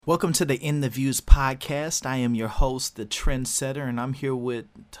Welcome to the In the Views podcast. I am your host, the Trendsetter, and I'm here with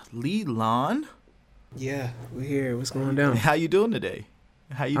Leland. Yeah, we're here. What's going down? How you doing today?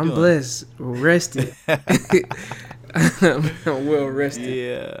 I'm blessed, rested. I'm well rested.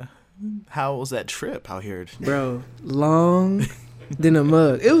 Yeah. How was that trip out here? Bro, long than a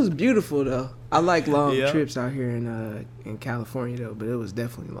mug. It was beautiful though. I like long trips out here in California though, but it was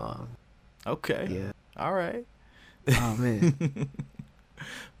definitely long. Okay. Yeah. All right. Oh man.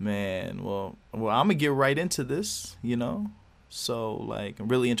 Man, well, I'm gonna get right into this, So, I'm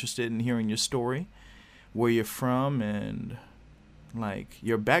really interested in hearing your story, where you're from, and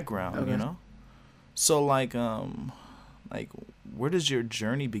your background, Okay. So, where does your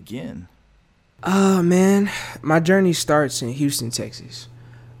journey begin? Man, my journey starts in Houston, Texas.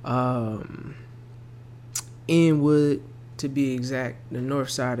 Inwood, to be exact, the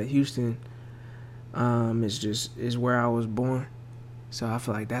north side of Houston, is where I was born. So I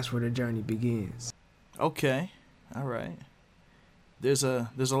feel like that's where the journey begins. Okay, all right. There's a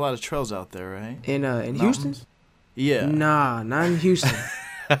lot of trails out there, right? In Houston? Yeah. Nah, not in Houston.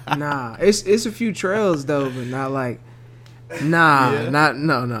 Nah, it's a few trails though, but not like. Nah, not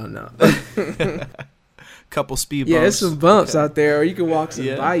no. Couple speed bumps. Yeah, there's some bumps out there, or you can walk some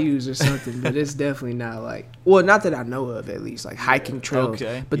bayous or something, but it's definitely not like. Well, not that I know of, at least like hiking trails.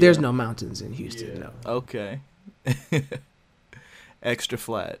 Okay. But there's no mountains in Houston. No. Okay. Extra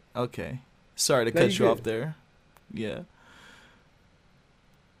flat. Okay. Sorry to cut you off there. Yeah.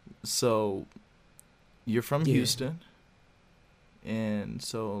 So, you're from Houston. And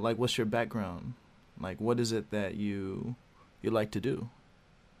so, what's your background? What is it that you like to do?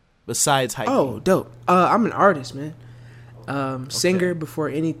 Besides hiking. Oh, dope. I'm an artist, man. Singer before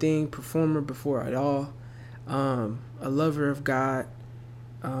anything, performer before it all. A lover of God.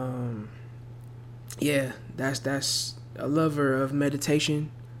 That's a lover of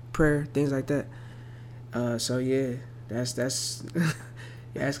meditation, prayer, things like that. That's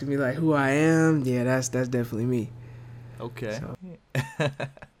you're asking me who I am. Yeah, that's definitely me. Okay. So.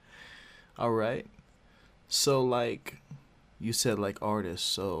 All right. So you said artist,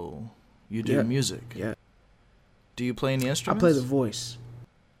 so you do music. Yeah. Do you play any instruments? I play the voice.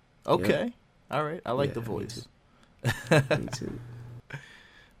 Okay. Yep. All right. I like the voice. Me too.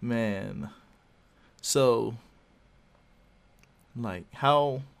 Man. So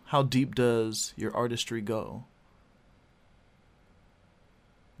how deep does your artistry go?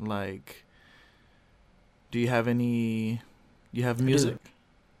 Do you have music?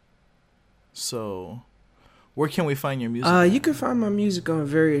 So where can we find your music? You can find my music on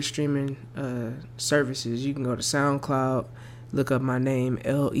various streaming services. You can go to SoundCloud, look up my name,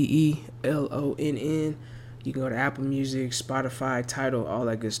 LeeLonn. You can go to Apple Music, Spotify, Tidal, all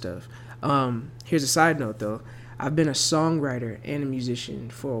that good stuff. Here's a side note though. I've been a songwriter and a musician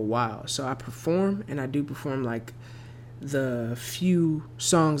for a while. So I perform, and I do perform the few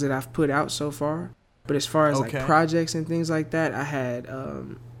songs that I've put out so far. But as far as projects and things like that, I had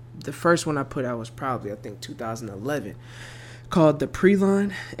the first one I put out was probably I think 2011, called The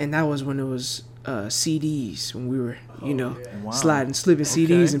Pre-Line, and that was when it was CDs, when we were slipping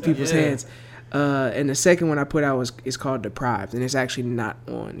CDs in people's hands. And the second one I put out is called Deprived, and it's actually not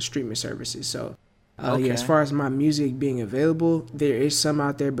on streaming services. So as far as my music being available, there is some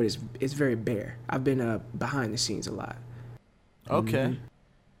out there, but it's very bare. I've been behind the scenes a lot. Okay. Mm-hmm.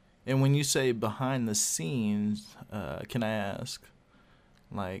 And when you say behind the scenes, can I ask,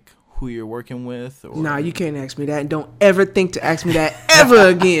 who you're working with? Or? Nah, you can't ask me that. And don't ever think to ask me that ever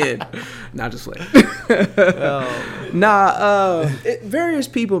again. Nah, just playing. Various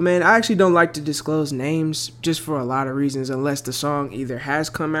people, man. I actually don't like to disclose names just for a lot of reasons, unless the song either has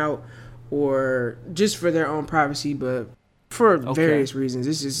come out or just for their own privacy, but for various reasons.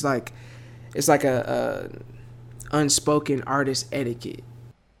 It's just it's like a unspoken artist etiquette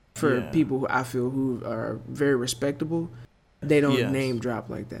for people who I feel who are very respectable. They don't name drop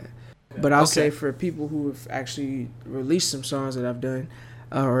like that. But I'll say for people who have actually released some songs that I've done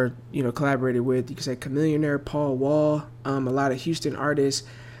or collaborated with, you can say Chamillionaire, Paul Wall, a lot of Houston artists.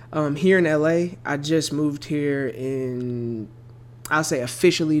 Here in LA, I just moved here I'll say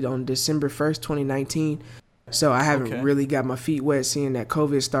officially on December 1st, 2019. So I haven't really got my feet wet, seeing that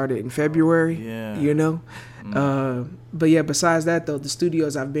COVID started in February. Yeah. But yeah, besides that though, the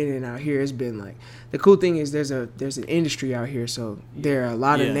studios I've been in out here has been the cool thing is there's an industry out here, so there are a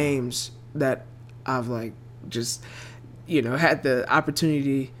lot of names that I've just had the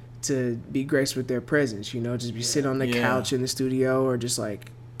opportunity to be graced with their presence. Just be sitting on the couch in the studio, or just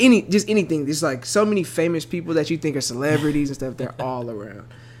anything. There's so many famous people that you think are celebrities and stuff. They're all around.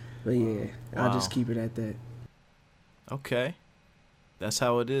 But yeah, I'll just keep it at that. Okay. That's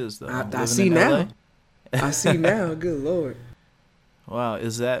how it is, though. I see now. I see now. Good Lord. Wow,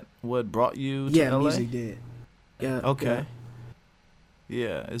 is that what brought you to LA? Yeah, music did. Yeah. Okay.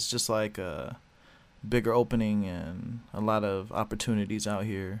 Yeah, it's just like a bigger opening and a lot of opportunities out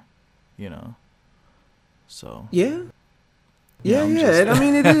here, you know. So. Yeah. Yeah. I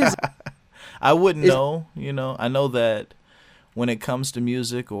mean, it is. I wouldn't know, you know. I know that when it comes to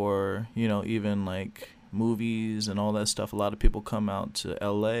music or, you know, even like movies and all that stuff, a lot of people come out to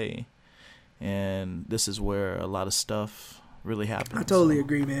LA, and this is where a lot of stuff really happens. I totally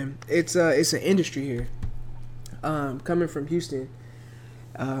agree, man. It's an industry here. Coming from Houston,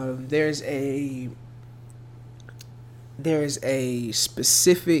 there's a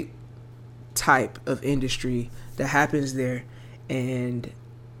specific type of industry that happens there, and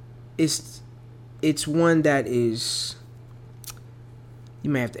it's one that is, you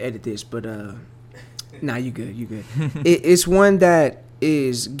may have to edit this, but nah, you good. It's one that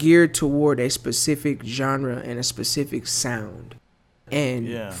is geared toward a specific genre and a specific sound,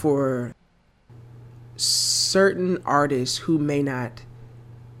 and for certain artists who may not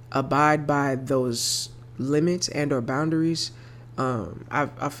abide by those limits and or boundaries,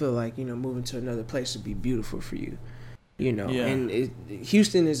 I feel like, you know, moving to another place would be beautiful for you, you know. And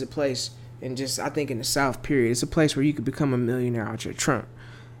Houston is a place, and just I think in the South period, it's a place where you could become a millionaire out your trunk,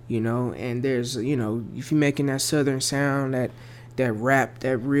 you know. And there's, you know, if you're making that Southern sound, that rap,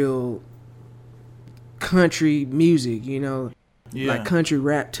 that real country music, you know, like country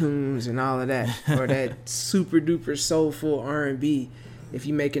rap tunes and all of that, or that super duper soulful R&B. If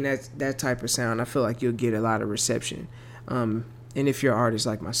you're making that type of sound, I feel like you'll get a lot of reception. And if you're an artist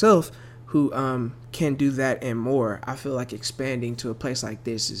like myself who can do that and more, I feel like expanding to a place like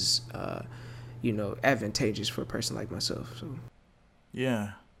this is, you know, advantageous for a person like myself. So,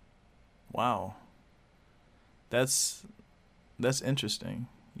 yeah, wow, that's interesting.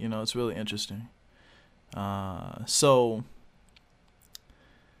 You know, it's really interesting. So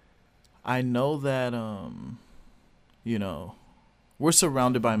I know that you know, we're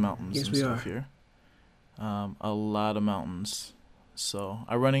surrounded by mountains and stuff here. A lot of mountains. So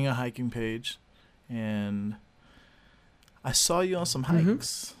I'm running a hiking page, and I saw you on some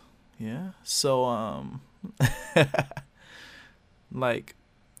hikes. Yeah. So like,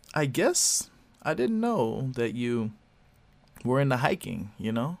 I guess I didn't know that you were into hiking,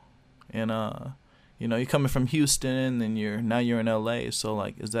 you know? And you know, you're coming from Houston and now you're in LA, so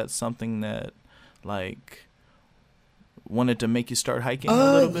like, is that something that like wanted to make you start hiking a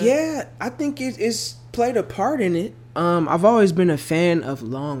little bit? Yeah, I think it's played a part in it. I've always been a fan of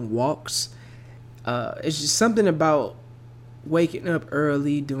long walks. It's just something about waking up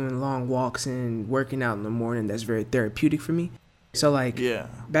early, doing long walks, and working out in the morning that's very therapeutic for me. So like,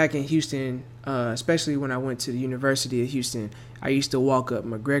 back in Houston, especially when I went to the University of Houston, I used to walk up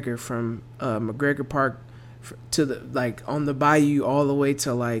McGregor from McGregor Park to the, like, on the bayou all the way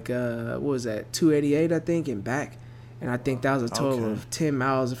to like what was that, 288 I think, and back. And I think that was a total of 10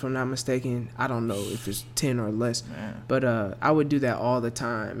 miles, if I'm not mistaken. I don't know if it's 10 or less. Man. But I would do that all the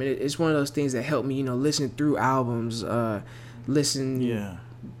time. And it's one of those things that helped me, you know, listen through albums, listening to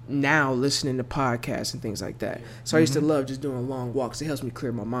podcasts and things like that. So I used to love just doing long walks. It helps me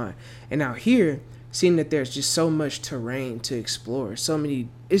clear my mind. And out here, seeing that there's just so much terrain to explore, it's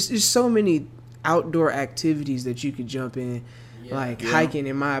just so many outdoor activities that you could jump in. Hiking,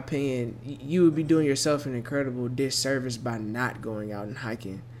 in my opinion, you would be doing yourself an incredible disservice by not going out and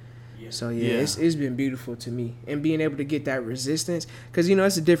hiking. So it's been beautiful to me, and being able to get that resistance, because, you know,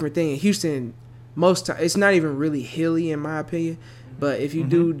 it's a different thing in Houston. Most time it's not even really hilly, in my opinion, but if you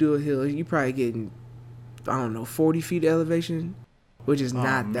do a hill, you probably getting, I don't know, 40 feet elevation, which is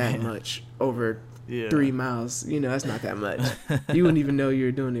not that much over 3 miles. You know, that's not that much. You wouldn't even know you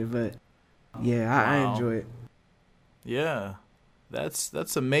were doing it, but I enjoy it. Yeah.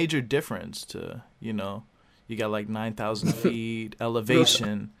 That's a major difference to, you know, you got like 9,000 feet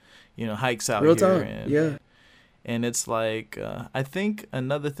elevation, you know, hikes out Real here. Time. And it's like, I think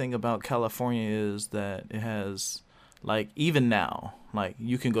another thing about California is that it has, like, even now, like,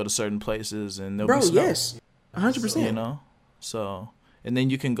 you can go to certain places and there'll be snow. Yes, 100%. You know, so, and then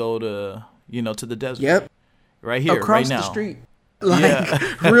you can go to, you know, to the desert. Yep. Right here, across right now. the street.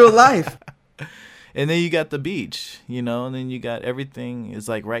 Like, real life. And then you got the beach, you know, and then you got everything is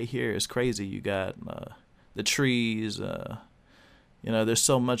like right here. It's crazy. You got the trees, you know, there's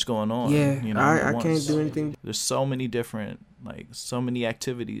so much going on. Yeah, you know, I can't do anything. There's so many different, like, so many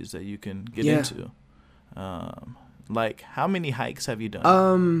activities that you can get into. Like, how many hikes have you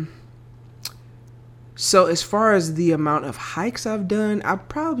done? So as far as the amount of hikes I've done, I'd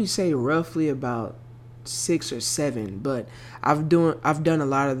probably say roughly about 6 or 7, but I've done a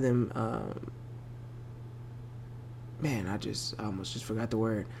lot of them. Man, I almost just forgot the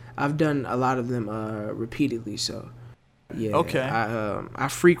word. I've done a lot of them repeatedly. So yeah, okay. I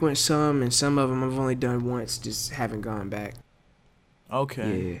frequent some, and some of them I've only done once, just haven't gone back.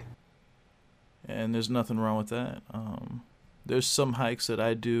 Okay. Yeah. And there's nothing wrong with that. There's some hikes that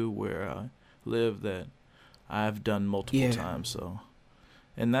I do where I live that I've done multiple times. So,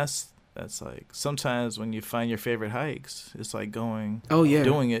 and that's like sometimes when you find your favorite hikes, it's like going,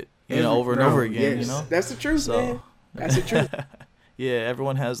 doing it, over and over again. Yes. You know, that's the truth, man. That's the truth. Yeah,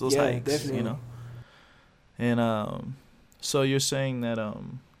 everyone has those hikes. Definitely. You know, and so you're saying that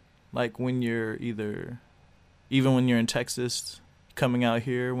like when you're even when you're in Texas, coming out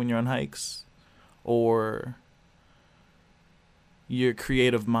here when you're on hikes, or your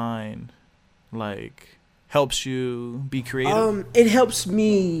creative mind like helps you be creative? It helps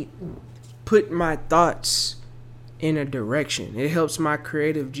me put my thoughts in a direction. It helps my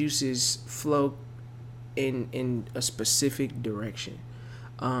creative juices flow in a specific direction.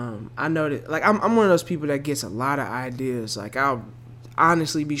 I know that, like, I'm one of those people that gets a lot of ideas. Like, I'll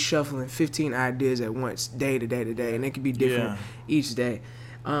honestly be shuffling 15 ideas at once, day to day to day, and it can be different each day.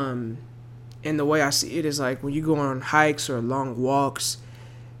 And the way I see it is like when you go on hikes or long walks,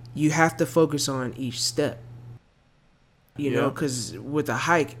 you have to focus on each step. You know, because with a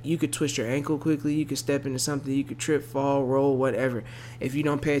hike, you could twist your ankle quickly, you could step into something, you could trip, fall, roll, whatever. If you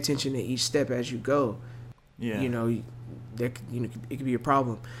don't pay attention to each step as you go, it could be a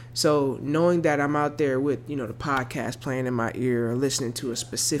problem. So knowing that I'm out there with, the podcast playing in my ear, or listening to a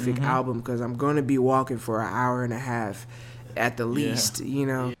specific album, because I'm going to be walking for an hour and a half at the least,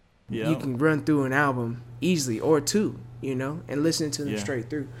 you can run through an album easily, or two, and listen to them straight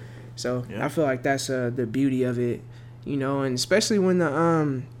through. So I feel like that's the beauty of it, and especially when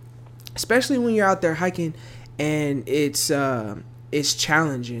you're out there hiking and it's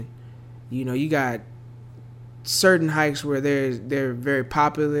challenging. You got certain hikes where they're very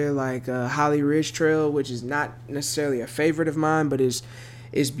popular, like Holly Ridge Trail, which is not necessarily a favorite of mine, but it's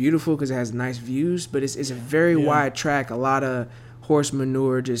beautiful because it has nice views. But it's a very wide track, a lot of horse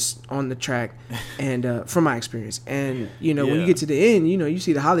manure just on the track, and from my experience, and when you get to the end, you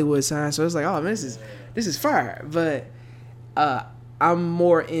see the Hollywood sign, so it's like, oh man, this is fire. But I'm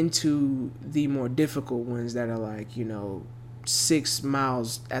more into the more difficult ones that are like 6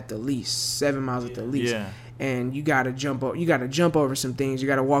 miles at the least, 7 miles at the least. And you gotta jump over some things. You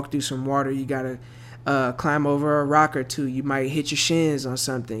gotta walk through some water. You gotta climb over a rock or two. You might hit your shins on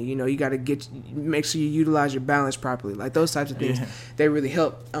something. You gotta make sure you utilize your balance properly. Like those types of things, they really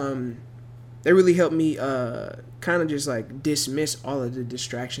help. They really help me kind of just like dismiss all of the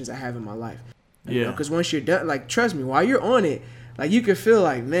distractions I have in my life. Because once you're done, like, trust me, while you're on it, like, you can feel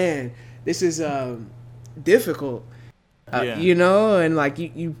like, man, this is difficult. And like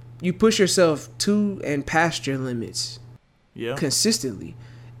you push yourself to and past your limits consistently.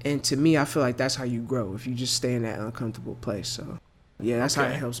 And to me, I feel like that's how you grow, if you just stay in that uncomfortable place. So that's how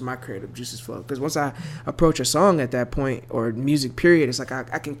it helps my creative juices flow. Because once I approach a song at that point, or music period, it's like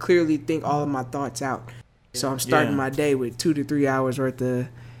I can clearly think all of my thoughts out. So I'm starting my day with 2 to 3 hours worth of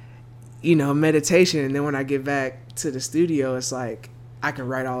meditation, and then when I get back to the studio, it's like I can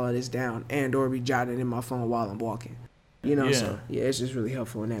write all of this down and or be jotting in my phone while I'm walking. So it's just really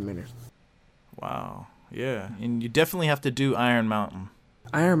helpful in that manner. Wow. Yeah. And you definitely have to do Iron Mountain.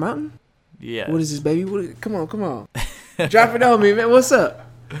 Iron Mountain? Yeah. What is this, baby? Come on. Drop it on me, man. What's up?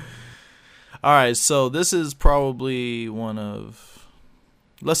 All right. So this is probably one of,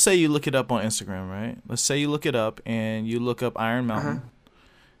 let's say you look it up on Instagram, right? Let's say you look it up and you look up Iron Mountain.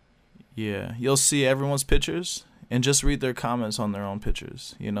 Yeah. You'll see everyone's pictures and just read their comments on their own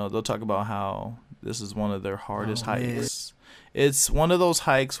pictures. They'll talk about how this is one of their hardest hikes. Man. It's one of those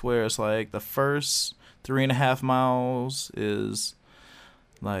hikes where it's like the first 3.5 miles is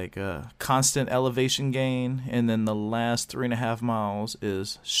like a constant elevation gain, and then the last 3.5 miles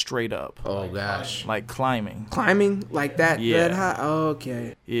is straight up. Oh gosh. Like climbing like that. That high. Oh,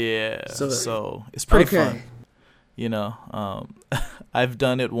 okay. Yeah. So it's pretty fun. I've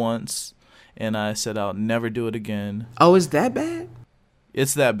done it once, and I said I'll never do it again. Oh, is that bad?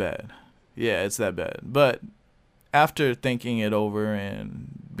 It's that bad. Yeah, it's that bad. But after thinking it over and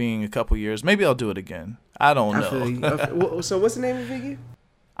being a couple years, maybe I'll do it again. I don't know. I feel you. Okay. So what's the name of it again?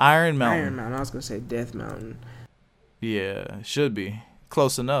 Iron Mountain. Iron Mountain. I was going to say Death Mountain. Yeah, should be.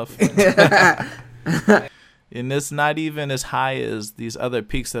 Close enough. And it's not even as high as these other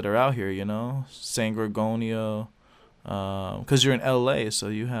peaks that are out here, San Gorgonio. Because you're in LA, so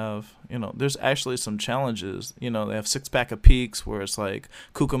you have, there's actually some challenges. They have Six Pack of Peaks where it's like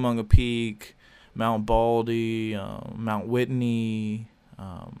Cucamonga Peak, Mount Baldy, Mount Whitney.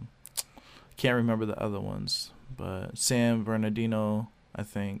 Can't remember the other ones, but San Bernardino, I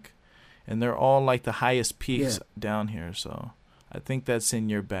think. And they're all like the highest peaks down here, so I think that's in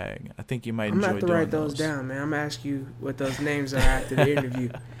your bag. I think you might enjoy doing those. I'm going to have to write those down, man. I'm going to ask you what those names are after the interview.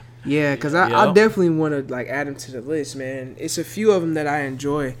 Yeah, because I definitely want to like add them to the list, man. It's a few of them that I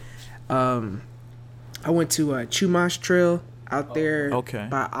enjoy. I went to Chumash Trail out there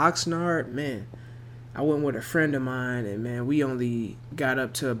by Oxnard. Man, I went with a friend of mine, and man, we only got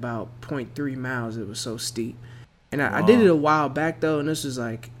up to about 0.3 miles. It was so steep. And I did it a while back, though, and this was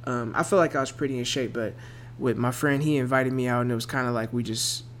like, I feel like I was pretty in shape, but with my friend, he invited me out, and it was kind of like we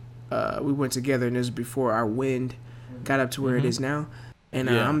went together, and this was before our wind got up to where it is now. And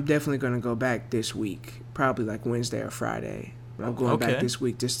I'm definitely going to go back this week, probably like Wednesday or Friday. But I'm going back this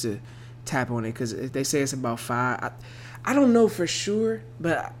week just to tap on it, because they say it's about 5. I don't know for sure,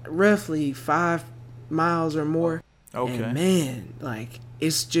 but roughly 5 miles or more. Okay. And man, like,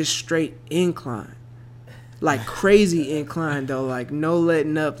 it's just straight incline. Like crazy incline though, like no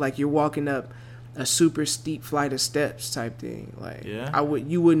letting up, like you're walking up a super steep flight of steps type thing. Like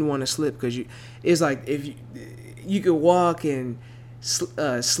you wouldn't want to slip, because it's like if you could walk and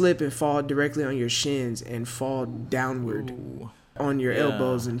slip and fall directly on your shins and fall downward on your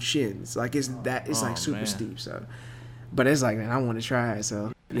elbows and shins. Like it's like super steep. So, but it's like, man, I want to try it.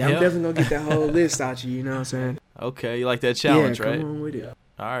 So I'm definitely gonna get that whole list out you. You know what I'm saying? Okay, you like that challenge, right? Come on with it.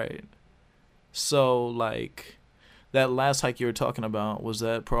 All right. So, like, that last hike you were talking about, was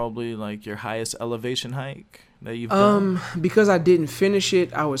that probably, like, your highest elevation hike that you've done? Because I didn't finish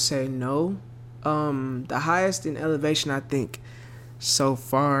it, I would say no. The highest in elevation, I think, so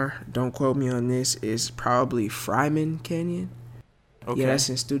far, don't quote me on this, is probably Fryman Canyon. Okay. Yeah, that's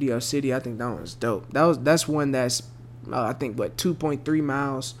in Studio City. I think that one's dope. That's one that's, I think, 2.3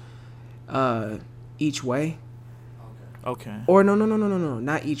 miles each way. Okay. Or no,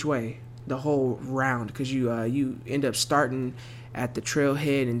 not each way. The whole round, because you end up starting at the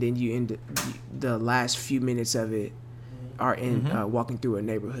trailhead, and then you end the last few minutes of it are in walking through a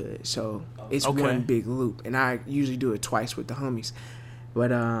neighborhood. So it's one big loop, and I usually do it twice with the homies.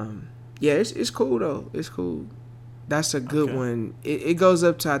 But it's cool though. It's cool. That's a good one. It goes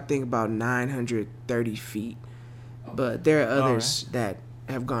up to, I think, about 930 feet. But there are others that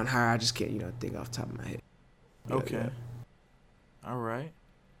have gone higher. I just can't think off the top of my head. Okay. All right.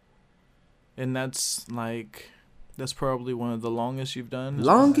 And that's probably one of the longest you've done?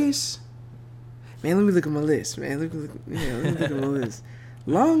 Longest? Man, let me look at my list, man. Let me look at my list.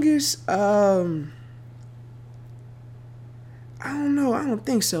 Longest, I don't know. I don't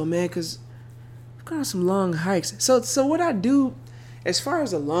think so, man, because I've gone on some long hikes. So what I do, as far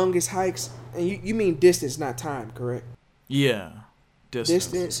as the longest hikes, and you mean distance, not time, correct? Yeah,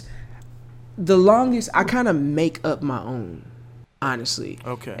 distance. The longest, I kind of make up my own. Honestly.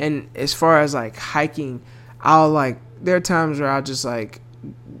 Okay. And as far as like hiking, there are times where I'll just like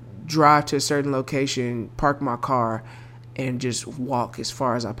drive to a certain location, park my car, and just walk as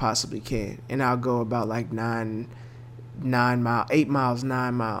far as I possibly can. And I'll go about like 8 miles,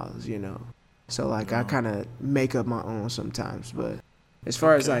 9 miles, So like I kind of make up my own sometimes. But as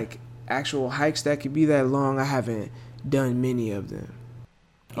far as like actual hikes that could be that long, I haven't done many of them.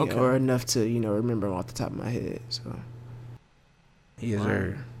 Or enough to, remember them off the top of my head. So. Yes,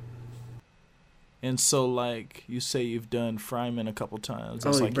 sir. And so, like, you say you've done Fryman a couple times.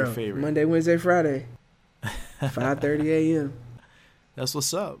 That's your favorite. Monday, Wednesday, Friday. 5:30 a.m. That's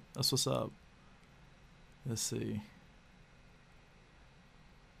what's up. Let's see.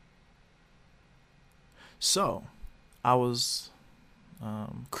 So, I was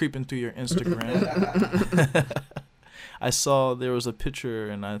creeping through your Instagram. I saw there was a picture,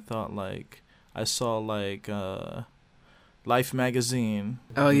 and I thought, I saw, Life magazine,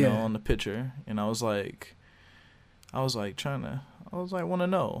 on the picture, and I was like, want to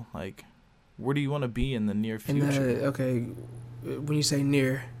know, like, where do you want to be in the near future? When you say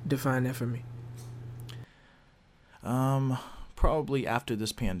near, define that for me. Probably after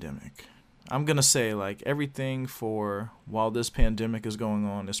this pandemic. I'm gonna say like everything for while this pandemic is going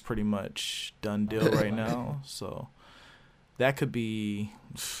on is pretty much done deal right now. So that could be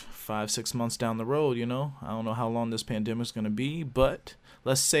 5-6 months down the road, I don't know how long this pandemic is going to be, but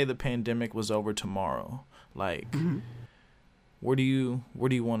let's say the pandemic was over tomorrow. Like, where do you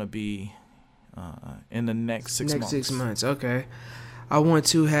want to be in the next 6 months? Next 6 months, okay. I want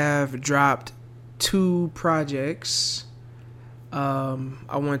to have dropped 2 projects. I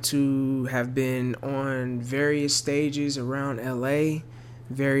want to have been on various stages around LA,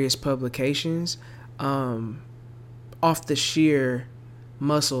 various publications, off the sheer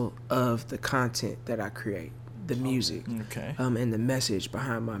muscle of the content that I create, the music, Okay. and the message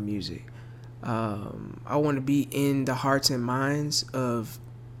behind my music. I want to be in the hearts and minds of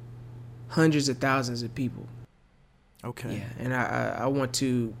hundreds of thousands of people. Okay. Yeah, and I want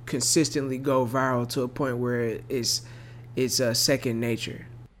to consistently go viral to a point where it's second nature,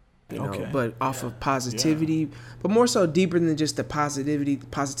 you know. Okay. But off of positivity, but more so deeper than just the positivity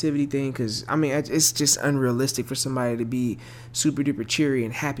thing. Because I mean, it's just unrealistic for somebody to be super duper cheery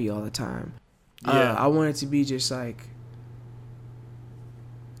and happy all the time. Yeah. I want it to be just like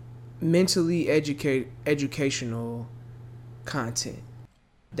mentally educational content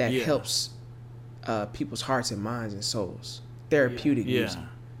that helps people's hearts and minds and souls. Therapeutic music.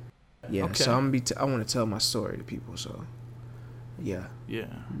 Yeah. Okay. So I want to tell my story to people. So, yeah. Yeah.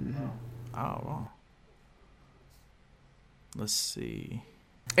 Mm-hmm. Oh, wow. Let's see.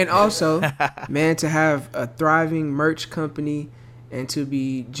 And also, man, to have a thriving merch company and to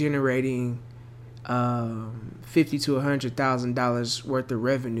be generating $50,000 to $100,000 worth of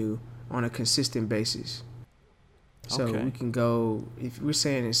revenue on a consistent basis. So we can go, if we're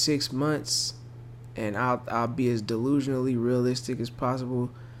saying in 6 months, and I'll be as delusionally realistic as possible.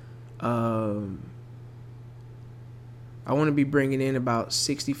 I want to be bringing in about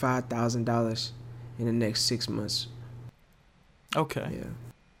 $65,000 in the next 6 months. Okay. Yeah.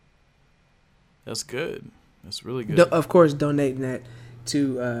 That's good. That's really good. Of course, donating that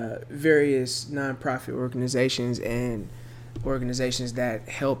to various nonprofit organizations and organizations that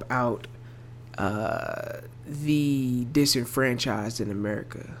help out the disenfranchised in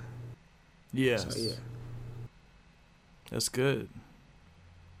America. Yes. So, yeah. That's good.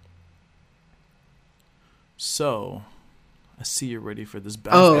 So, I see you're ready for this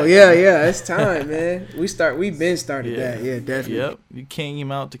bounce. Oh, yeah, it's time, man. We've been started that. Yeah, definitely. Yep. You came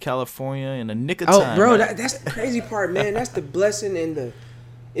out to California in a nick of Oh, time. bro, right? that's the crazy part, man. That's the blessing and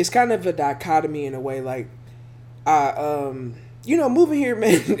it's kind of a dichotomy in a way. Like, moving here,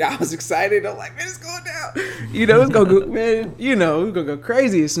 man, I was excited. I'm like, man, it's going down. It's going to go, man, we're going to go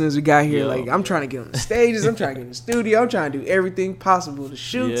crazy as soon as we got here. Like, I'm trying to get on the stages. I'm trying to get in the studio. I'm trying to do everything possible, the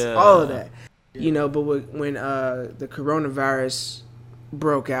shoots, all of that. But when the coronavirus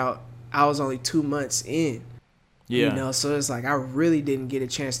broke out, I was only 2 months in. Yeah. So it's like I really didn't get a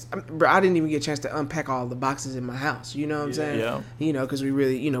chance. I didn't even get a chance to unpack all the boxes in my house. You know what I'm saying? Yeah. Because we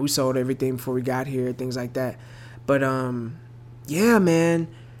really, we sold everything before we got here, things like that. But yeah, man,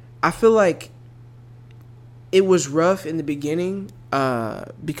 I feel like it was rough in the beginning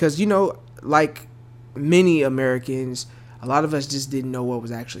because like many Americans, a lot of us just didn't know what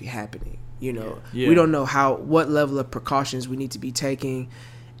was actually happening. We don't know what level of precautions we need to be taking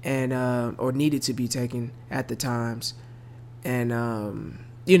and or needed to be taken at the times. And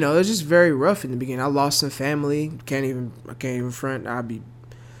it was just very rough in the beginning. I lost some family. I can't even front. I'd be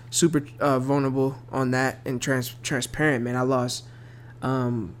super vulnerable on that and transparent, man. I lost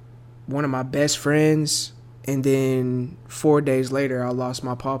one of my best friends, and then 4 days later I lost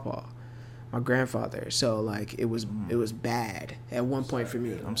my pawpaw, my grandfather. So like it was bad at one point for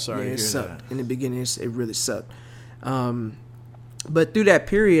me. I'm sorry to hear it sucked. that. In the beginning, it really sucked. But through that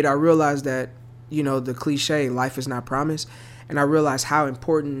period, I realized that, the cliche, life is not promised. And I realized how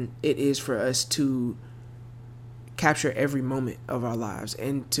important it is for us to capture every moment of our lives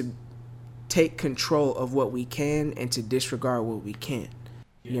and to take control of what we can and to disregard what we can't.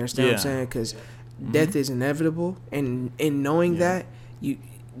 You understand what I'm saying? Because death is inevitable. And in knowing that,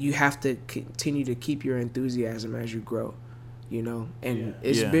 you have to continue to keep your enthusiasm as you grow, And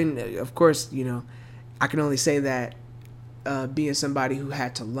it's been, of course, I can only say that being somebody who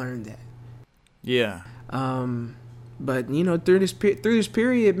had to learn that. Yeah. But through this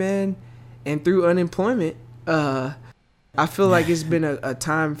period, man, and through unemployment, I feel like it's been a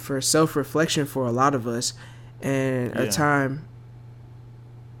time for self-reflection for a lot of us, and a time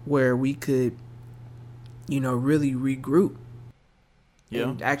where we could, really regroup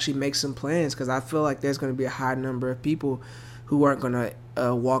and actually make some plans. Because I feel like there's going to be a high number of people who aren't going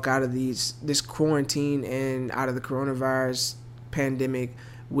to walk out of this quarantine and out of the coronavirus pandemic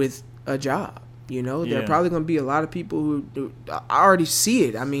with a job. There are probably going to be a lot of people who I already see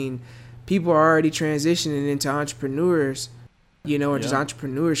it. I mean, people are already transitioning into entrepreneurs, or just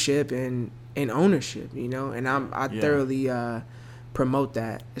entrepreneurship and ownership, and I thoroughly promote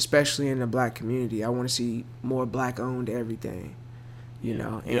that, especially in the Black community. I want to see more Black owned everything, and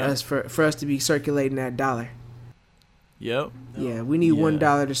us for us to be circulating that dollar. Yep. Yeah, we need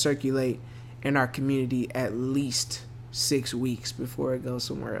 $1 to circulate in our community at least 6 weeks before it goes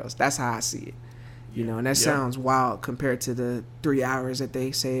somewhere else. That's how I see it. And that sounds wild compared to the 3 hours that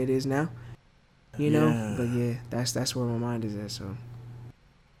they say it is now. But that's where my mind is at. So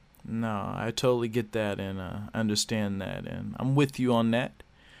No, I totally get that and understand that, and I'm with you on that.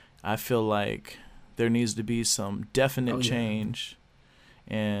 I feel like there needs to be some definite change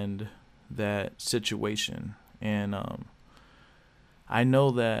in that situation, and I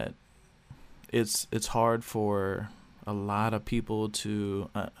know that it's hard for a lot of people to,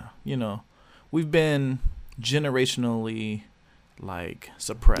 we've been generationally like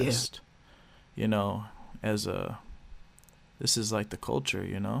suppressed, as this is like the culture,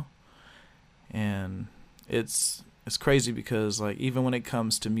 and it's crazy because like even when it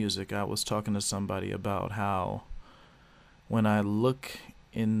comes to music, I was talking to somebody about how when I look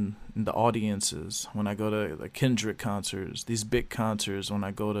in the audiences, when I go to the Kendrick concerts, these big concerts, when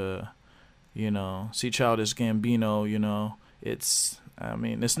I go to, see Childish Gambino, it's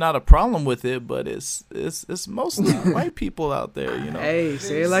not a problem with it, but it's mostly white people out there, Hey,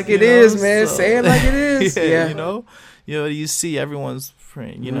 say it like it is, man. So, say it like it is. Yeah. You see everyone's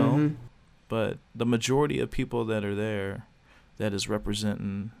friend, but the majority of people that are there that is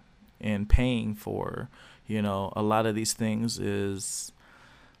representing and paying for, a lot of these things is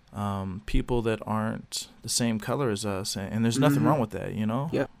people that aren't the same color as us, and there's nothing wrong with that,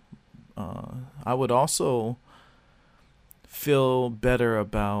 Yep. I would also feel better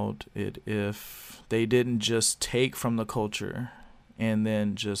about it if they didn't just take from the culture and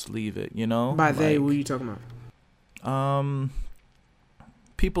then just leave it, By they, what are you talking about?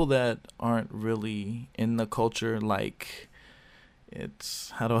 People that aren't really in the culture, like,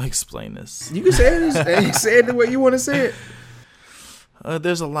 it's, how do I explain this? You can say it. Say it the way you want to say it.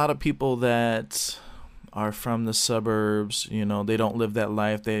 There's a lot of people that are from the suburbs, they don't live that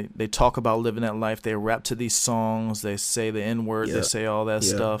life. They talk about living that life. They rap to these songs. They say the N-word. They say all that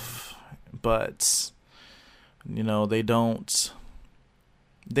stuff. But, they don't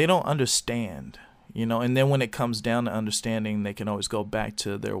understand, and then when it comes down to understanding, they can always go back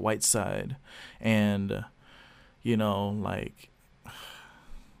to their white side and,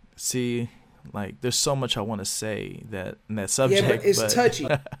 see, there's so much I want to say in that subject. Yeah, but it's touchy.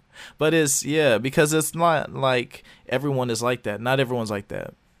 But it's, because it's not like everyone is like that. Not everyone's like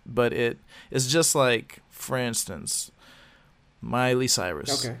that. But it's just like, for instance, Miley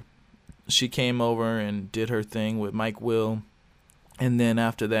Cyrus. Okay. She came over and did her thing with Mike Will. And then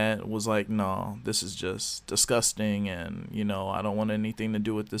after that was like, no, this is just disgusting. And, I don't want anything to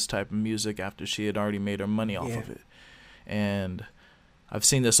do with this type of music after she had already made her money off of it. And I've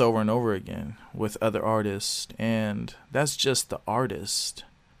seen this over and over again with other artists. And that's just the artist.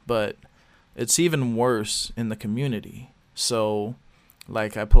 But it's even worse in the community. So,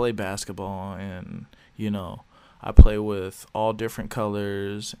 like, I play basketball and, I play with all different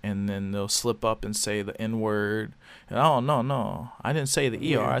colors, and then they'll slip up and say the N-word. And, oh, no, I didn't say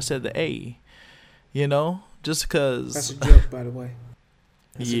the ER, I said the A, just because. That's a joke, by the way.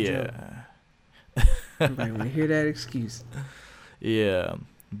 That's a joke. Everybody want to hear that excuse. Yeah,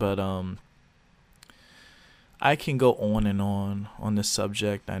 but I can go on and on this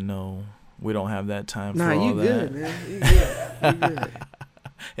subject. I know we don't have that time for all that. Nah, you good, man. You good.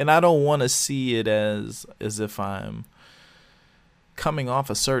 And I don't want to see it as if I'm coming off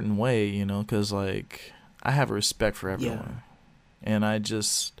a certain way, because, like, I have respect for everyone. Yeah. And I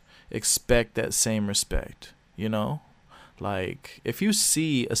just expect that same respect, Like, if you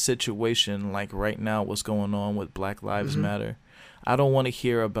see a situation like right now what's going on with Black Lives Matter, I don't want to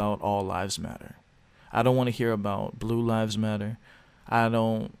hear about All Lives Matter. I don't want to hear about Blue Lives Matter.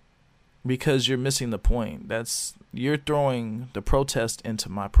 Because you're missing the point. You're throwing the protest into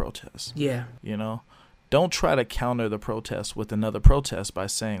my protest. Yeah. Don't try to counter the protest with another protest by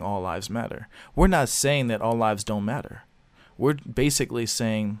saying all lives matter. We're not saying that all lives don't matter. We're basically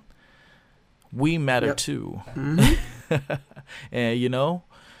saying we matter too. Mm-hmm. And,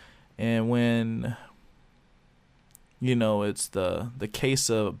 and when, it's the case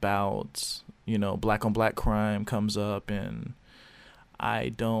about, black on black crime comes up, and I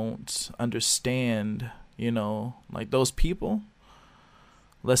don't understand, like those people.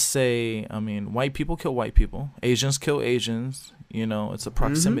 Let's say, white people kill white people. Asians kill Asians. It's a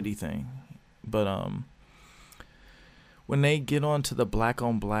proximity thing. But when they get onto the black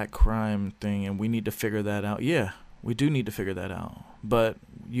on black crime thing and we need to figure that out, we do need to figure that out. But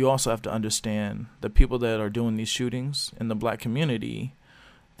you also have to understand the people that are doing these shootings in the black community,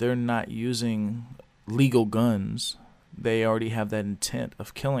 they're not using legal guns. They already have that intent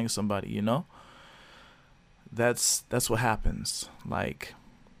of killing somebody, That's what happens.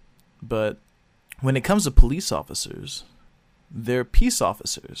 But when it comes to police officers, they're peace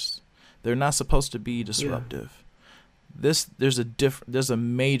officers. They're not supposed to be disruptive. there's a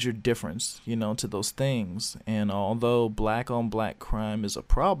major difference, to those things. And although black on black crime is a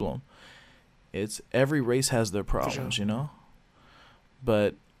problem, it's every race has their problems, sure.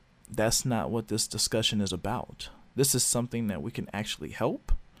 But that's not what this discussion is about. This is something that we can actually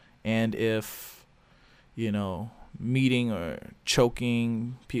help. And if, meeting or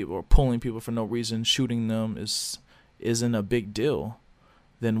choking people or pulling people for no reason, shooting them isn't a big deal,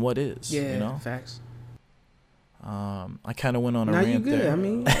 then what is? Yeah, facts. I kind of went on a rant you good. there. I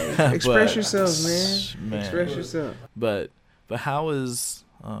mean, express yourself, man. Express yourself. But how is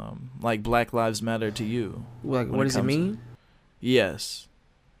like Black Lives Matter to you? Like, what does it mean? Yes.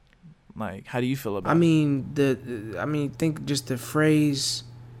 Like, how do you feel about it? Think just the phrase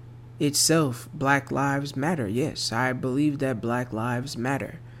itself, Black Lives Matter. Yes, I believe that Black Lives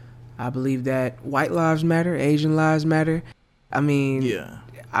Matter. I believe that white lives matter, Asian lives matter. Yeah.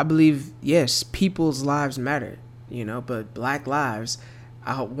 I believe, yes, people's lives matter, but Black lives,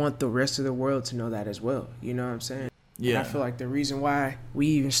 I want the rest of the world to know that as well. You know what I'm saying? Yeah. And I feel like the reason why we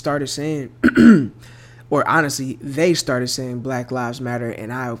even started saying, or honestly, they started saying Black Lives Matter,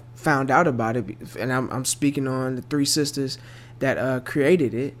 and I found out about it, and I'm speaking on the three sisters that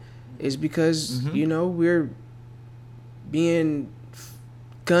created it, is because, we're being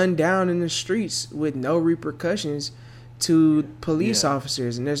gunned down in the streets with no repercussions to police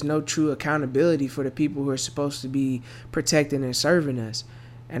officers, and there's no true accountability for the people who are supposed to be protecting and serving us.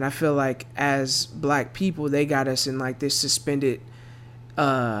 And I feel like as black people, they got us in like this suspended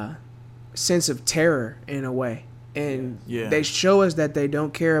sense of terror in a way, and they show us that they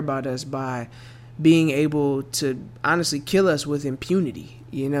don't care about us by being able to honestly kill us with impunity.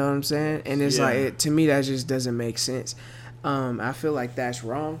 You know what I'm saying? And it's like, to me, that just doesn't make sense. I feel like that's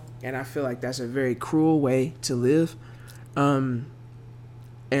wrong, and I feel like that's a very cruel way to live. And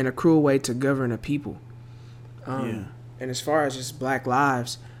a cruel way to govern a people. And as far as just Black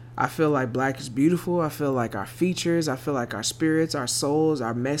lives, I feel like black is beautiful. I feel like our features, I feel like our spirits, our souls,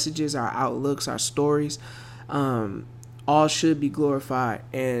 our messages, our outlooks, our stories, all should be glorified.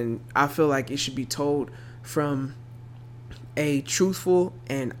 And I feel like it should be told from a truthful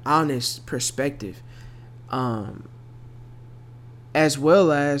and honest perspective, as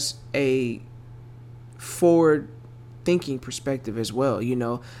well as a forward thinking perspective as well.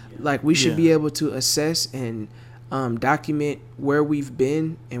 Like we should be able to assess and document where we've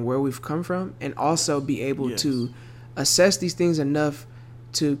been and where we've come from, and also be able to assess these things enough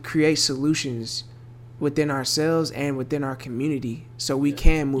to create solutions within ourselves and within our community, so we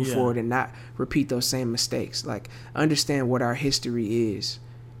can move forward and not repeat those same mistakes. Like, understand what our history is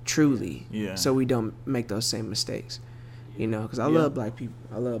truly, so we don't make those same mistakes. Because I love black people,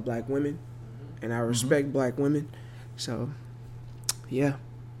 I love black women, and I respect black women. So, it's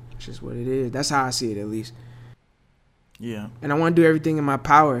just what it is. That's how I see it, at least. Yeah. And I want to do everything in my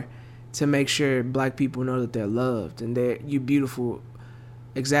power to make sure black people know that they're loved and that you're beautiful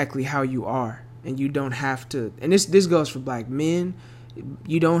exactly how you are. And you don't have to, and this goes for black men,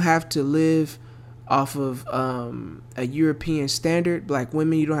 you don't have to live off of a European standard. Black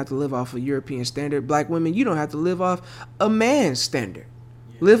women, you don't have to live off a European standard. Black women, you don't have to live off a man's standard.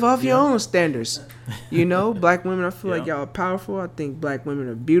 Live off your own standards. Black women, I feel like y'all are powerful. I think black women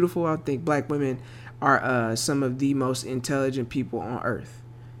are beautiful. I think black women are some of the most intelligent people on earth.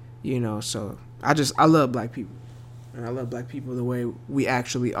 So I love black people. And I love black people the way we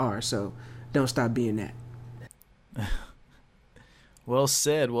actually are. So don't stop being that. Well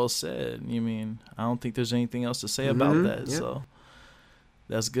said. I don't think there's anything else to say about that. Yep. So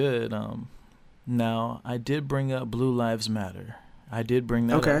that's good. Now, I did bring up Blue Lives Matter. I did bring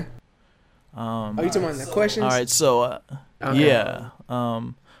that up. Okay. Are you talking about the questions? All right, so,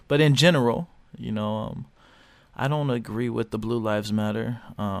 but in general, I don't agree with the Blue Lives Matter.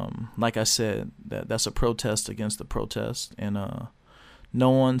 Like I said, that's a protest against the protest, and no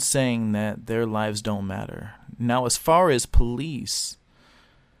one's saying that their lives don't matter. Now, as far as police,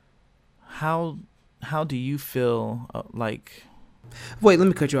 how do you feel like... Wait, let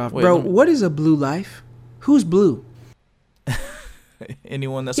me cut you off. Bro, what is a blue life? Who's blue?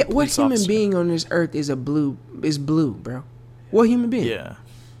 Anyone that's a police what human officer. Being on this earth is blue, bro? What human being? Yeah.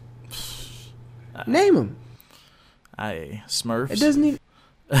 Name them. Smurfs.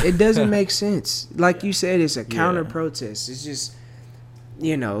 It doesn't make sense. Like you said, it's a counter protest. It's just,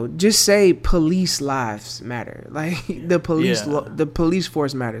 just say police lives matter. Like the police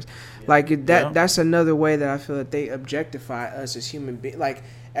force matters. Like that's another way that I feel that they objectify us as human beings, like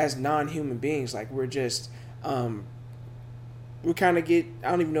as non-human beings. Like we're just, we kind of get, I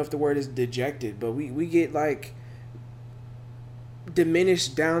don't even know if the word is dejected, but we get like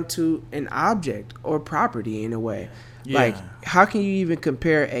diminished down to an object or property in a way. Like, Yeah. how can you even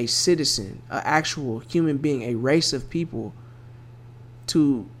compare a citizen, an actual human being, a race of people,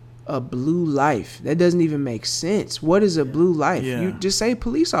 to a blue life? That doesn't even make sense. What is a blue life? Yeah. You just say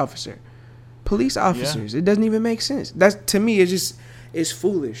police officer. Police officers. Yeah. It doesn't even make sense. That's, to me, it's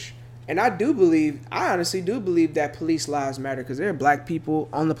foolish. And I honestly do believe that police lives matter, because there are black people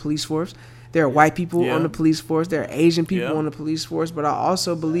on the police force. There are white people Yeah. on the police force. There are Asian people Yeah. on the police force. But I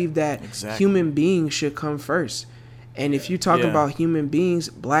also believe that Exactly. human beings should come first. And if you talk Yeah. about human beings,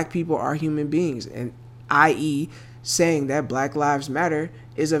 black people are human beings. And i.e., saying that Black Lives Matter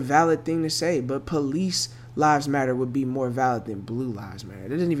is a valid thing to say. But police lives matter would be more valid than blue lives matter.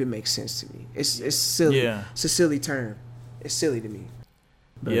 That doesn't even make sense to me. It's silly. Yeah. It's a silly term. It's silly to me.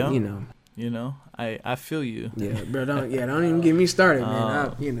 But, Yeah. you know. I feel you. Yeah, bro. Don't even get me started,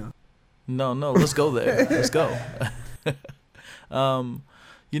 man. No, let's go there. Let's go.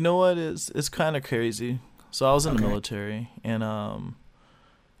 You know what? It's kind of crazy. So I was in the military, and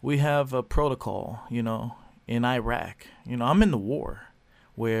we have a protocol, in Iraq. I'm in the war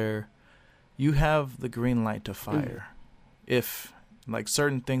where you have the green light to fire if, like,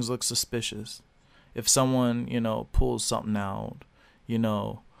 certain things look suspicious. If someone, pulls something out,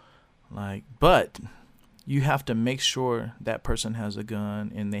 but you have to make sure that person has a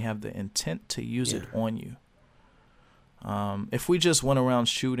gun and they have the intent to use it on you. If we just went around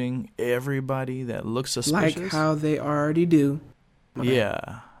shooting everybody that looks suspicious, like how they already do,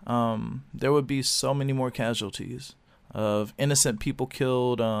 there would be so many more casualties of innocent people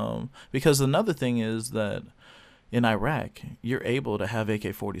killed. Because another thing is that in Iraq, you're able to have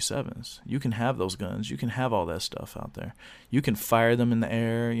AK-47s. You can have those guns. You can have all that stuff out there. You can fire them in the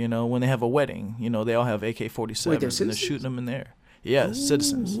air. When they have a wedding, they all have AK-47s and they're shooting them in the air. Yeah,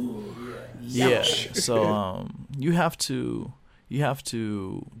 citizens. Yeah. So you have to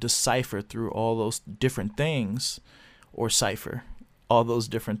decipher through all those different things, or cipher all those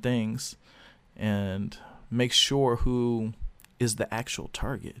different things, and make sure who is the actual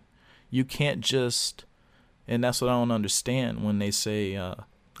target. You can't just, and that's what I don't understand when they say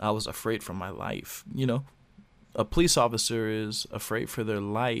I was afraid for my life. A police officer is afraid for their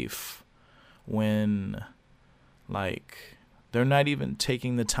life when, like, they're not even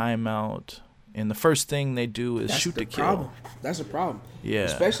taking the time out, and the first thing they do is shoot to kill. That's a problem. Yeah.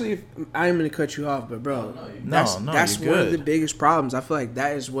 Especially if, I'm going to cut you off, but bro, that's one of the biggest problems. I feel like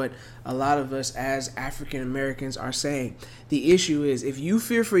that is what a lot of us as African Americans are saying. The issue is, if you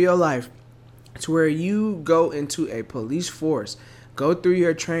fear for your life, to where you go into a police force, go through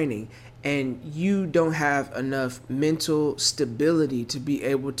your training, and you don't have enough mental stability to be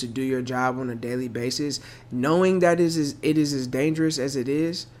able to do your job on a daily basis, knowing that it is as dangerous as it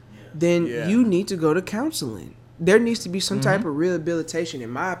is, then you need to go to counseling. There needs to be some type of rehabilitation, in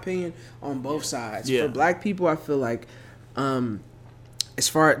my opinion, on both sides. For black people, I feel like as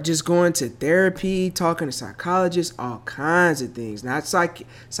far as just going to therapy, talking to psychologists, all kinds of things. Not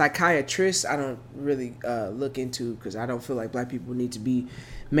psychiatrists, I don't really look into, because I don't feel like black people need to be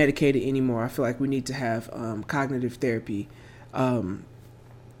medicated anymore. I feel like we need to have cognitive therapy.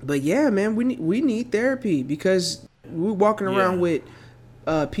 But yeah, man, we need therapy, because we're walking around with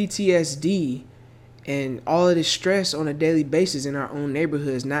PTSD and all of this stress on a daily basis in our own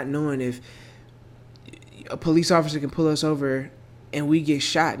neighborhoods, not knowing if a police officer can pull us over and we get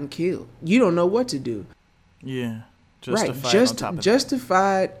shot and killed. You don't know what to do. Yeah.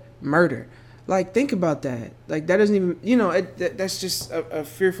 Justified murder. Like, think about that. Like, that doesn't even, that's just a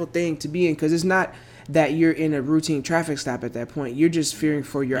fearful thing to be in, because it's not that you're in a routine traffic stop at that point. You're just fearing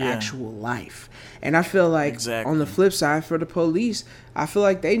for your actual life. And I feel like on the flip side, for the police, I feel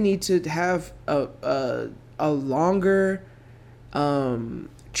like they need to have a longer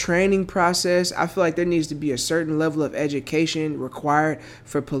training process. I feel like there needs to be a certain level of education required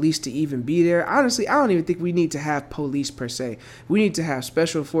for police to even be there. Honestly, I don't even think we need to have police per se. We need to have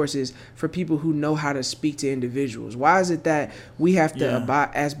special forces for people who know how to speak to individuals. Why is it that we have to abide,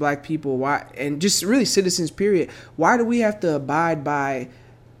 as black people, and just really citizens, period, why do we have to abide by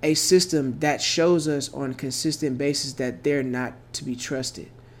a system that shows us on a consistent basis that they're not to be trusted?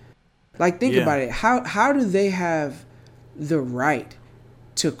 Like, think about it. How do they have the right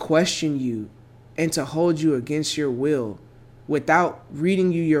to question you and to hold you against your will without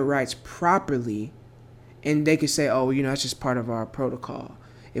reading you your rights properly? And they could say, oh, it's just part of our protocol.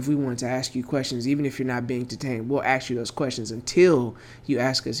 If we want to ask you questions, even if you're not being detained, we'll ask you those questions until you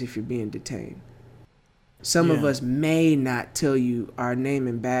ask us if you're being detained. Some of us may not tell you our name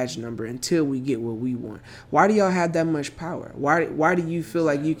and badge number until we get what we want. Why do y'all have that much power? Why do you feel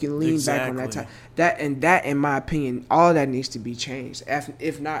like you can lean back on that time? That, in my opinion, all that needs to be changed,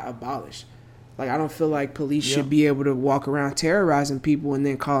 if not abolished. Like, I don't feel like police should be able to walk around terrorizing people and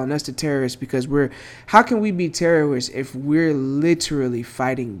then calling us the terrorists, because how can we be terrorists if we're literally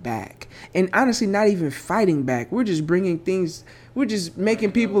fighting back? And honestly, not even fighting back. We're just we're just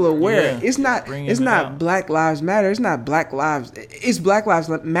making people aware. It's not Black Lives Matter. It's not Black Lives. It's Black Lives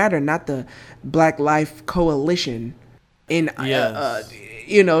Matter, not the Black Life Coalition in,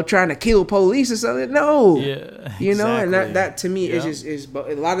 trying to kill police or something. No. Yeah, exactly. And that to me is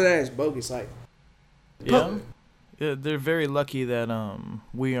a lot of that is bogus. Like, yeah, they're very lucky that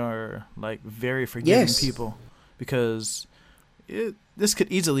we are like very forgiving people, because this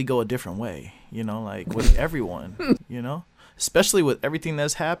could easily go a different way, like with everyone, especially with everything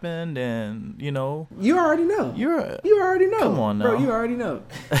that's happened, and you already know. You already know. Come on now, bro. You already know.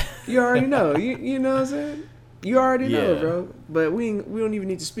 You already know. You know what I'm saying? You already know, bro. But we don't even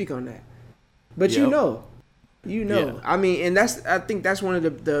need to speak on that. But you know. Yeah. I mean, and I think that's one of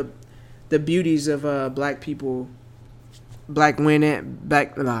the beauties of black people, black men and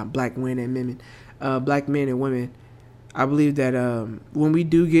women, black men and women. I believe that when we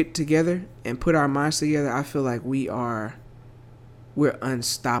do get together and put our minds together, I feel like we're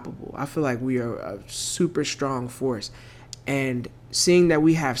unstoppable. I feel like we are a super strong force. And seeing that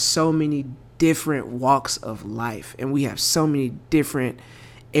we have so many different walks of life, and we have so many different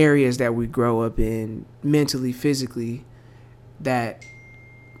areas that we grow up in, mentally, physically, that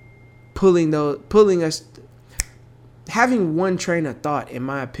having one train of thought, in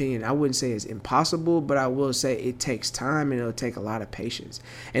my opinion, I wouldn't say is impossible, but I will say it takes time, and it'll take a lot of patience,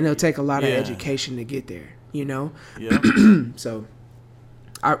 and it'll take a lot of education to get there, Yeah. So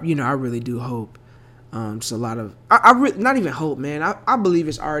I really do hope. Just a lot of, not even hope, man. I believe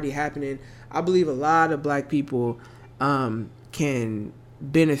it's already happening. I believe a lot of black people can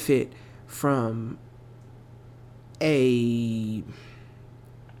benefit from a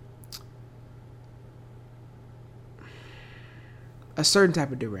certain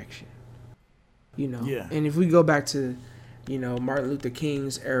type of direction, And if we go back to, Martin Luther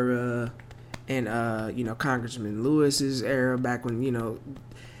King's era and, Congressman Lewis's era, back when,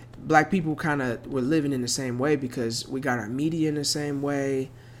 black people kind of were living in the same way because we got our media in the same way.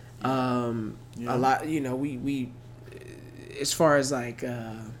 A lot, we as far as like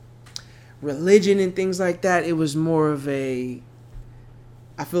religion and things like that, it was more of I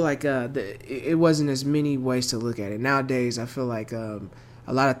feel like it wasn't as many ways to look at it. Nowadays, I feel like a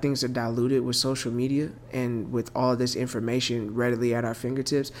lot of things are diluted with social media and with all this information readily at our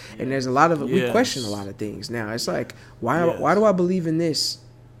fingertips. And there's a lot of we question a lot of things now. It's like, why do I believe in this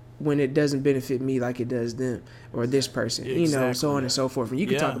when it doesn't benefit me like it does them or this person, so on and so forth. And you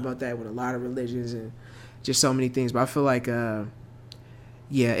can talk about that with a lot of religions and just so many things. But I feel like, I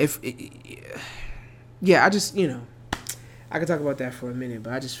just, I could talk about that for a minute,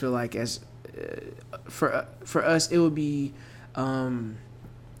 but I just feel like for us, it would be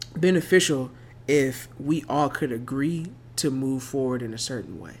beneficial if we all could agree to move forward in a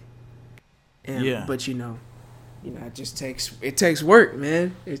certain way. But it just takes work,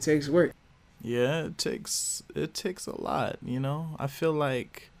 man. It takes work. Yeah, it takes a lot, I feel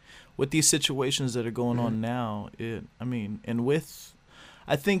like with these situations that are going on now,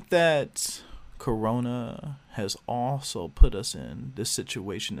 I think that Corona has also put us in this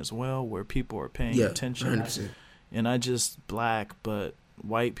situation as well, where people are paying attention. 100%. And not just black, but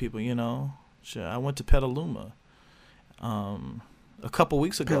white people, Sure, I went to Petaluma a couple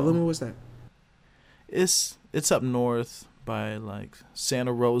weeks ago. Petaluma, what's that? It's up north by like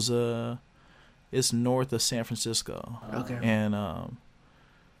Santa Rosa. It's north of San Francisco. Okay. And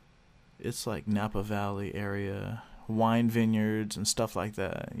it's like Napa Valley area, wine vineyards and stuff like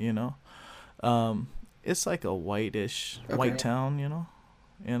that, It's like a white town,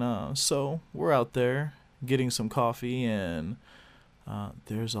 And so we're out there getting some coffee, and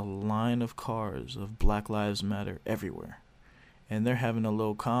there's a line of cars of Black Lives Matter everywhere. And they're having a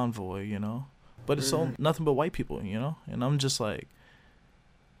little convoy, But it's all nothing but white people, And I'm just like,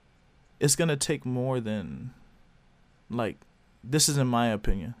 it's going to take more than, like, this is in my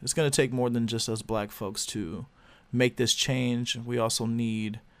opinion. It's going to take more than just us black folks to make this change. We also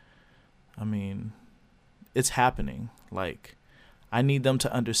need, it's happening. Like, I need them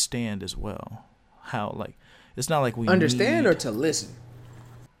to understand as well how, like, it's not like we understand or to listen.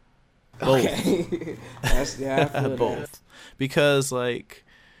 Both. Okay. I feel both. That. Because, like,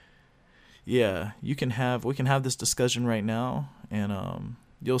 we can have this discussion right now, and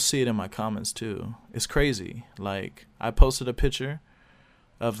you'll see it in my comments too. It's crazy. Like, I posted a picture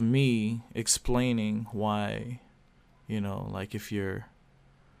of me explaining why, like, if you're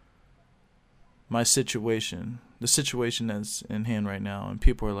my situation, the situation that's in hand right now, and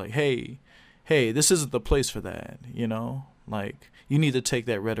people are like, hey, hey, this isn't the place for that, you know? Like, you need to take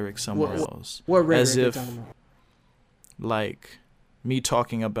that rhetoric somewhere else. What rhetoric as if, are you talking about? like, me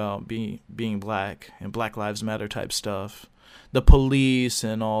talking about being black and Black Lives Matter type stuff, the police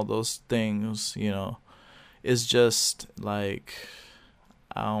and all those things, you know, is just, like,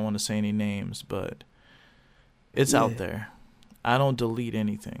 I don't want to say any names, but it's out there. I don't delete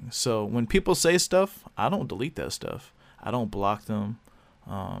anything. So when people say stuff, I don't delete that stuff. I don't block them.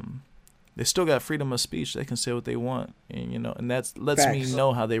 They still got freedom of speech. They can say what they want, and you know, and that lets me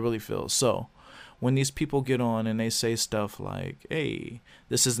know how they really feel. So when these people get on and they say stuff like, "Hey,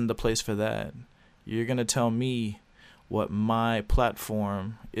 this isn't the place for that," you're gonna tell me what my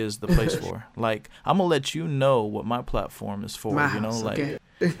platform is the place for. Like, I'm gonna let you know what my platform is for. My you know, house, like,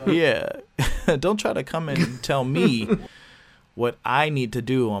 okay. yeah. Don't try to come and tell me what I need to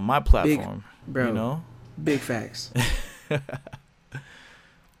do on my platform. Bro, you know, big facts.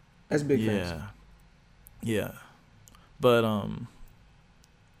 That's big facts. Yeah. But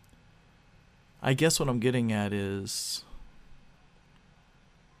I guess what I'm getting at is,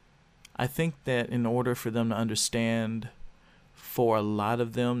 I think that in order for them to understand, for a lot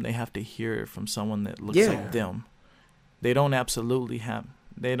of them, they have to hear it from someone that looks like them. They don't absolutely have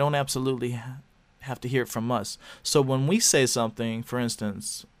to hear it from us. So when we say something, for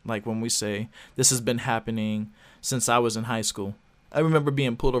instance, like when we say, this has been happening since I was in high school. I remember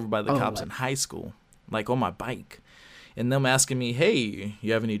being pulled over by the cops in high school, like on my bike, and them asking me, "Hey,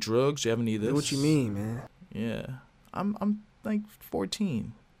 you have any drugs? Do you have any of this?" What you mean, man? Yeah, I'm like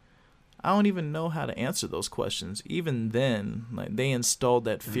 14. I don't even know how to answer those questions. Even then, like, they installed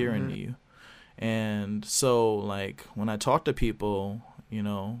that fear in you. And so, like, when I talk to people, you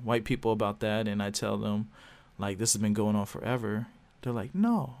know, white people about that, and I tell them, like, this has been going on forever, they're like,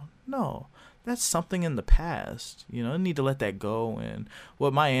 no, that's something in the past. You know, I need to let that go. And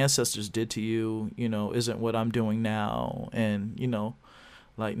what my ancestors did to you, you know, isn't what I'm doing now. And, you know,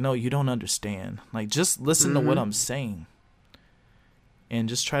 like, no, you don't understand. Like, just listen to what I'm saying. And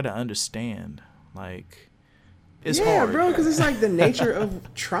just try to understand. Like, it's hard. Bro, because it's like the nature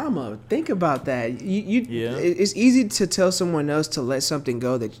of trauma. Think about that. It's easy to tell someone else to let something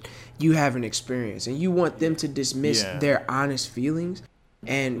go that you haven't experienced, and you want them to dismiss their honest feelings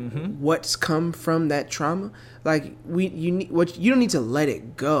and what's come from that trauma. Like, you don't need to let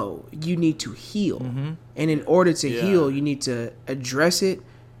it go. You need to heal, and in order to heal, you need to address it,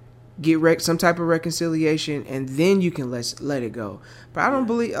 get some type of reconciliation, and then you can let it go. But I don't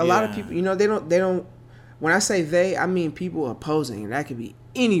believe a lot of people, you know, they don't. When I say they, I mean people opposing, and that could be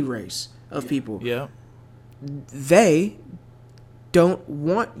any race of people. Yeah. They don't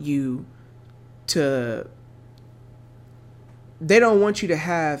want you to. They don't want you to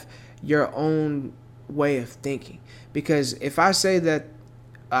have your own way of thinking. Because if I say that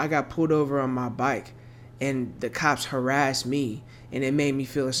I got pulled over on my bike and the cops harassed me and it made me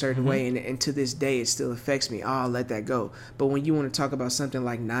feel a certain way, and to this day it still affects me, I'll let that go. But when you want to talk about something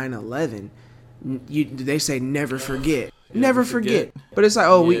like 9/11, they say never forget. Never forget. But it's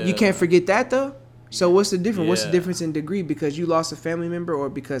like, you can't forget that though? So what's the difference? What's the difference in degree? Because you lost a family member, or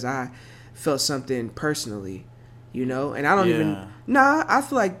because I felt something personally, you know? And I don't I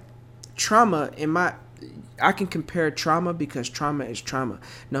feel like trauma I can compare trauma, because trauma is trauma,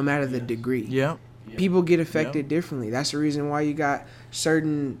 no matter the degree. Yeah. People get affected differently. That's the reason why you got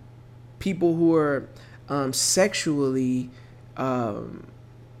certain people who are sexually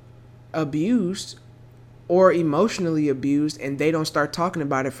abused or emotionally abused, and they don't start talking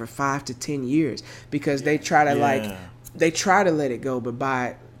about it for 5 to 10 years because they try to try to let it go, but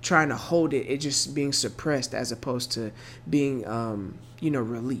by trying to hold it, it's just being suppressed as opposed to being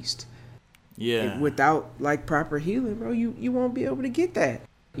released. Without like proper healing, bro, you won't be able to get that,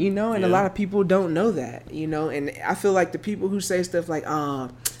 you know. And a lot of people don't know that, you know. And I feel like the people who say stuff like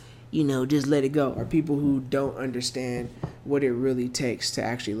just let it go, are people who don't understand what it really takes to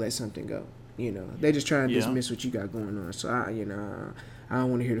actually let something go. You know, they just trying to dismiss what you got going on. So I don't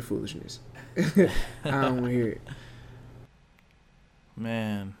want to hear the foolishness. I don't want to hear it.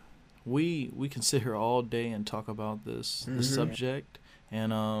 Man, we can sit here all day and talk about this subject,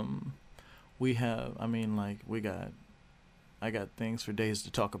 and I got things for days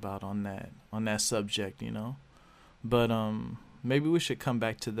to talk about on that subject, you know. But maybe we should come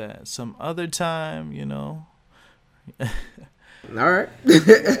back to that some other time, you know. All right.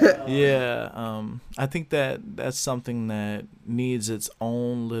 I think that's something that needs its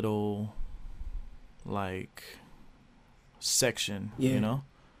own little like section, you know.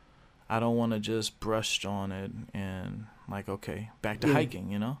 I don't want to just brush on it and like, okay, back to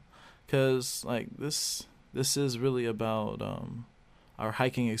hiking, you know, because like this is really about our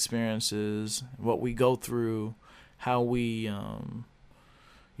hiking experiences, what we go through, how we,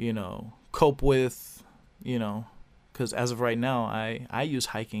 cope with, because as of right now, I use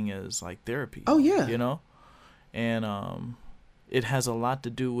hiking as like therapy. Oh, yeah. And it has a lot to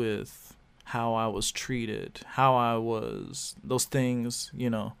do with how I was treated, how I was, those things,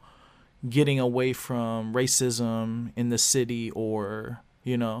 getting away from racism in the city, or,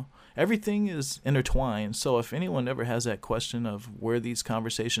 everything is intertwined. So if anyone ever has that question of where these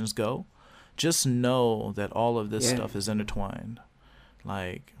conversations go, just know that all of this stuff is intertwined.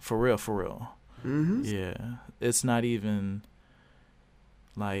 Like, for real. Mm-hmm. Yeah. It's not even,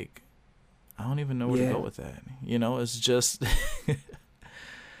 like, I don't even know where to go with that. It's just,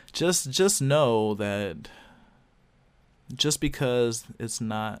 just know that just because it's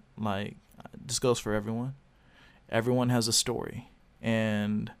not, like, this goes for everyone. Everyone has a story.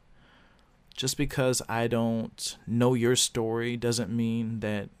 And just because I don't know your story doesn't mean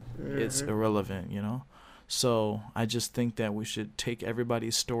that it's irrelevant, So I just think that we should take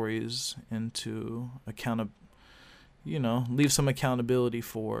everybody's stories into account, leave some accountability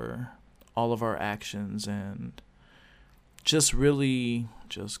for all of our actions, and just really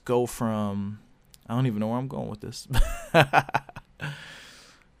just go from, I don't even know where I'm going with this.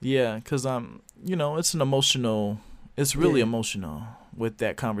 Yeah, because it's it's really emotional with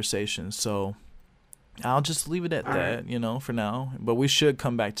that conversation. So I'll just leave it at that, for now. But we should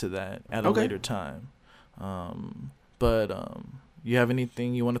come back to that at a later time. But you have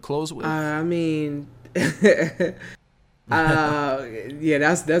anything you want to close with? I mean, yeah,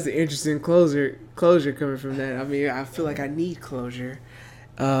 that's an interesting closure coming from that. I mean, I feel like I need closure.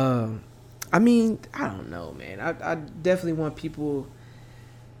 I mean, I don't know, man. I definitely want people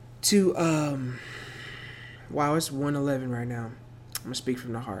to wow, it's 1:11 right now. I'm gonna speak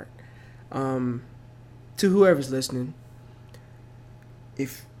from the heart. To whoever's listening,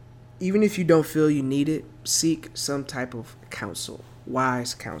 even if you don't feel you need it, seek some type of counsel,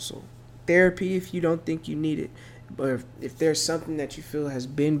 wise counsel, therapy if you don't think you need it. But if there's something that you feel has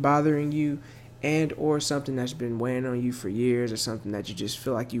been bothering you, and or something that's been weighing on you for years, or something that you just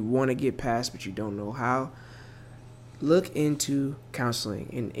feel like you want to get past but you don't know how, look into counseling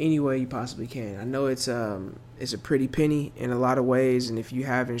in any way you possibly can. I know it's a pretty penny in a lot of ways, and if you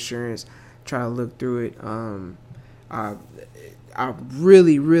have insurance, try to look through it. I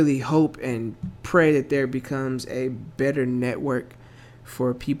really, really hope and pray that there becomes a better network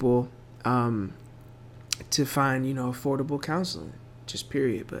for people to find, affordable counseling, just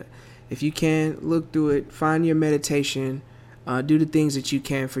period. But if you can, look through it, find your meditation, do the things that you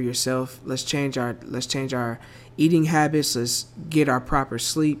can for yourself. Let's change our eating habits. Let's get our proper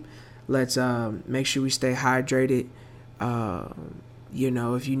sleep. Let's make sure we stay hydrated.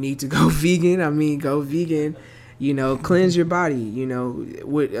 If you need to go vegan, go vegan. Cleanse your body.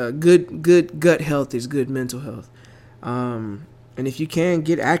 With good gut health is good mental health. And if you can,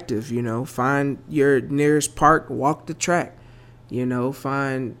 get active. Find your nearest park, walk the track.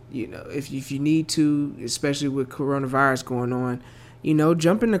 Find, if you need to, especially with coronavirus going on,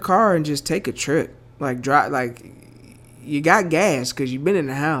 jump in the car and just take a trip. Like, drive, like, you got gas because you've been in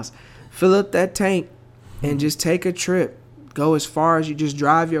the house. Fill up that tank and just take a trip. Go as far as you, just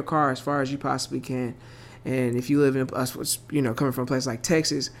drive your car as far as you possibly can. And if you live in coming from a place like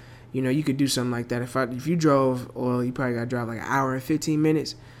Texas, you could do something like that. If you drove, well, you probably got to drive like an hour and 15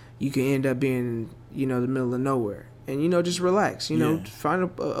 minutes. You could end up being in, the middle of nowhere. And, just relax, find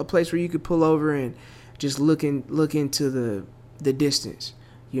a place where you could pull over and just look into the distance,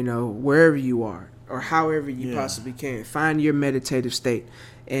 wherever you are or however you possibly can. Find your meditative state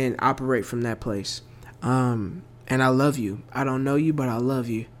and operate from that place. And I love you. I don't know you, but I love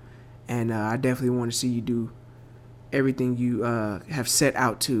you. And I definitely want to see you do everything you have set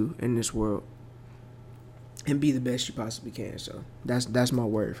out to in this world and be the best you possibly can. So that's my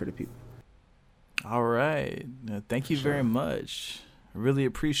word for the people. All right. Thank you very much. I really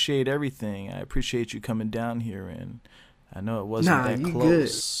appreciate everything. I appreciate you coming down here, and I know it wasn't that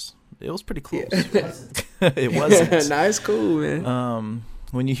close. Good. It was pretty close. Yeah. It wasn't. Nah, it's cool, man.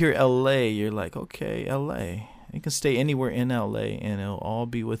 When you hear LA, you're like, okay, LA. You can stay anywhere in LA, and it'll all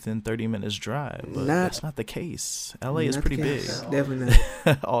be within 30 minutes drive. But that's not the case. LA is pretty big. Definitely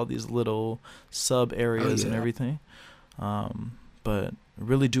not. All these little sub areas and everything. But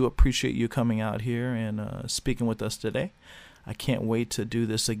really do appreciate you coming out here and speaking with us today. I can't wait to do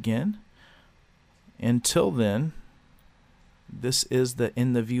this again. Until then, this is the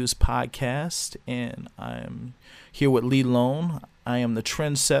In the Views podcast, and I'm here with Lee Lone. I am the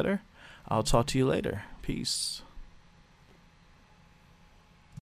trendsetter. I'll talk to you later. Peace.